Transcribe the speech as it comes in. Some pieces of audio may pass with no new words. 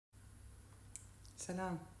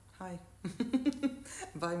Salam. Hi.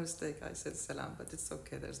 By mistake, I said salam, but it's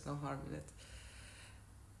okay. There's no harm in it.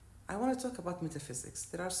 I want to talk about metaphysics.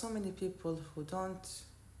 There are so many people who don't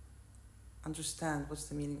understand what's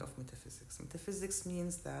the meaning of metaphysics. Metaphysics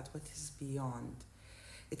means that what is beyond.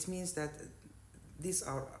 It means that these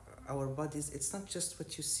are our bodies. It's not just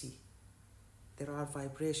what you see. There are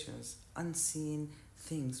vibrations, unseen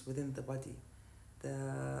things within the body.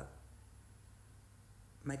 The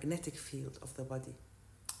magnetic field of the body,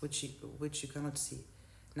 which you cannot see.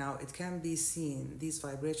 Now, it can be seen, these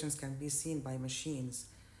vibrations can be seen by machines,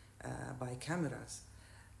 by cameras,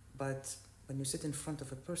 but when you sit in front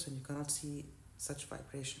of a person, you cannot see such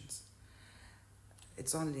vibrations.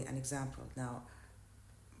 It's only an example. Now,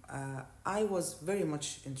 I was very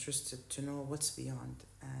much interested to know what's beyond,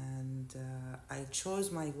 and I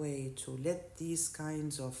chose my way to let these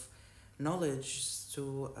kinds of knowledge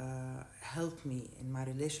to help me in my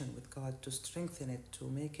relation with God, to strengthen it, to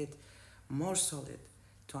make it more solid,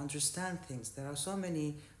 to understand things. There are so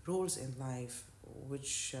many rules in life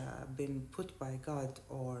which have been put by God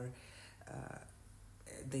or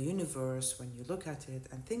the universe when you look at it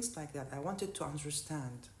and things like that. I wanted to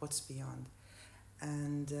understand what's beyond.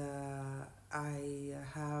 And I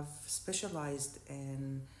have specialized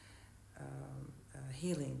in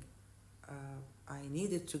healing. I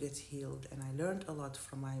needed to get healed, and I learned a lot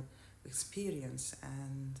from my experience.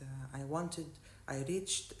 And I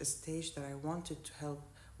reached a stage that I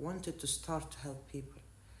wanted to start to help people.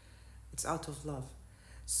 It's out of love.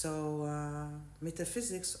 So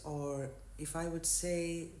metaphysics, or if I would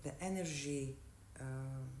say the energy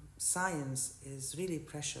science, is really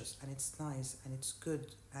precious, and it's nice, and it's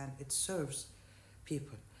good, and it serves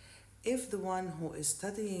people. If the one who is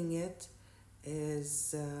studying it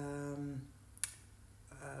is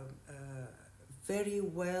very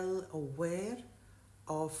well aware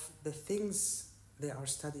of the things they are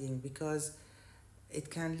studying, because it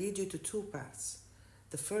can lead you to two paths.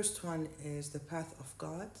 The first one is the path of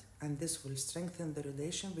God, and this will strengthen the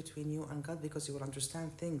relation between you and God, because you will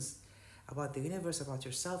understand things about the universe, about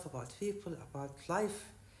yourself, about people, about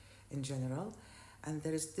life in general. And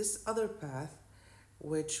there is this other path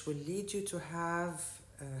which will lead you to have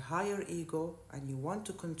a higher ego, and you want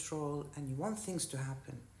to control, and you want things to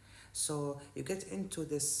happen. So you get into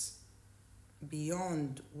this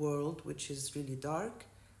beyond world, which is really dark,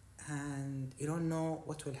 and you don't know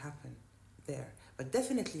what will happen there. But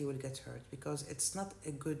definitely you will get hurt, because it's not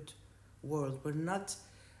a good world. We're not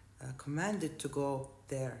commanded to go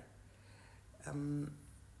there.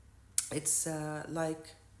 It's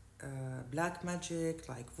like black magic,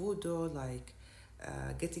 like voodoo, like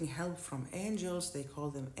getting help from angels. They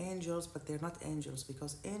call them angels, but they're not angels,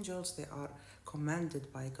 because angels, they are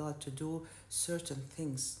commanded by God to do certain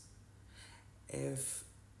things. If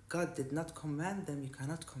God did not command them, you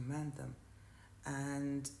cannot command them.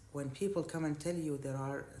 And when people come and tell you there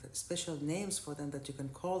are special names for them that you can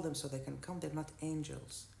call them so they can come, they're not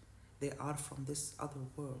angels. They are from this other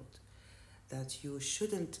world, that you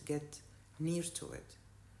shouldn't get near to it,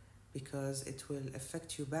 because it will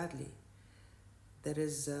affect you badly. There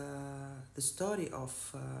is the story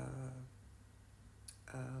of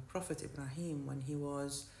Prophet Ibrahim when he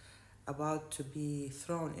was about to be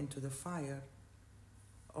thrown into the fire.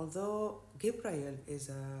 Although Gabriel is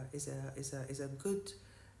a good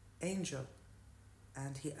angel,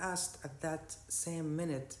 and he asked at that same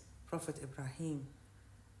minute, Prophet Ibrahim,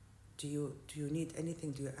 do you need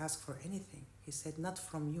anything? Do you ask for anything? He said, not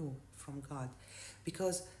from you, from God.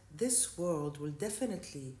 Because this world will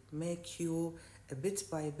definitely make you a bit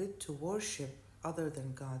by bit to worship other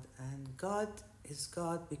than God. And God is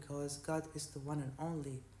God because God is the one and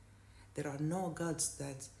only. There are no gods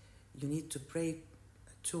that you need to pray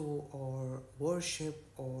to or worship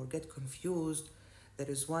or get confused. There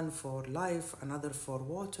is one for life, another for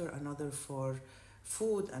water, another for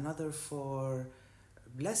food, another for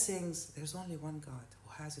blessings. There's only one God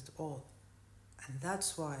who has it all. And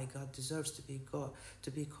that's why God deserves to be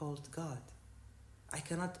called God. I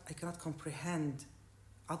cannot comprehend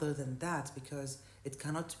other than that, because it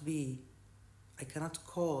cannot be. I cannot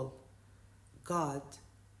call God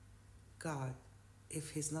God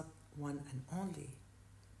if he's not one and only.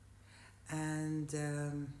 And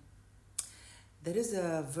there is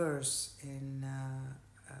a verse in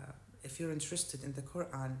if you're interested in the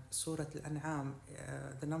Quran, Surah Al-An'am,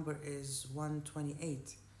 the number is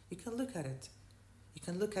 128. You can look at it. You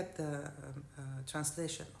can look at the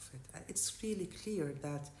translation of it. And it's really clear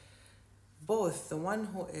that both the one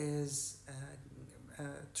who is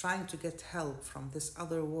trying to get help from this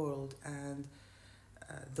other world and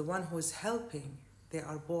the one who is helping, they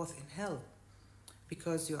are both in hell,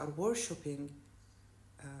 because you are worshipping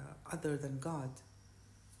other than God.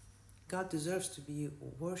 God deserves to be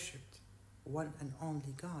worshipped, one and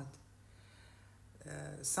only God.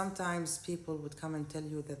 Sometimes people would come and tell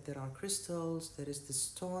you that there are crystals, there is this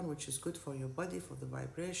stone which is good for your body, for the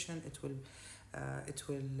vibration. It will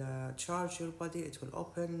charge your body. It will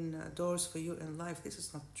open doors for you in life. This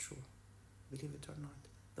is not true, believe it or not.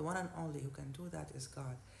 The one and only who can do that is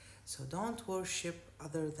God. So don't worship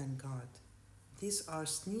other than God. These are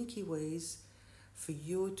sneaky ways for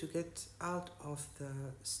you to get out of the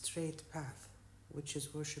straight path, which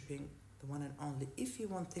is worshiping the one and only. If you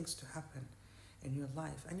want things to happen in your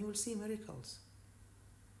life, and you will see miracles,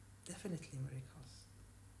 definitely miracles,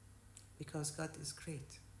 because God is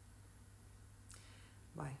great.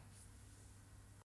 Bye.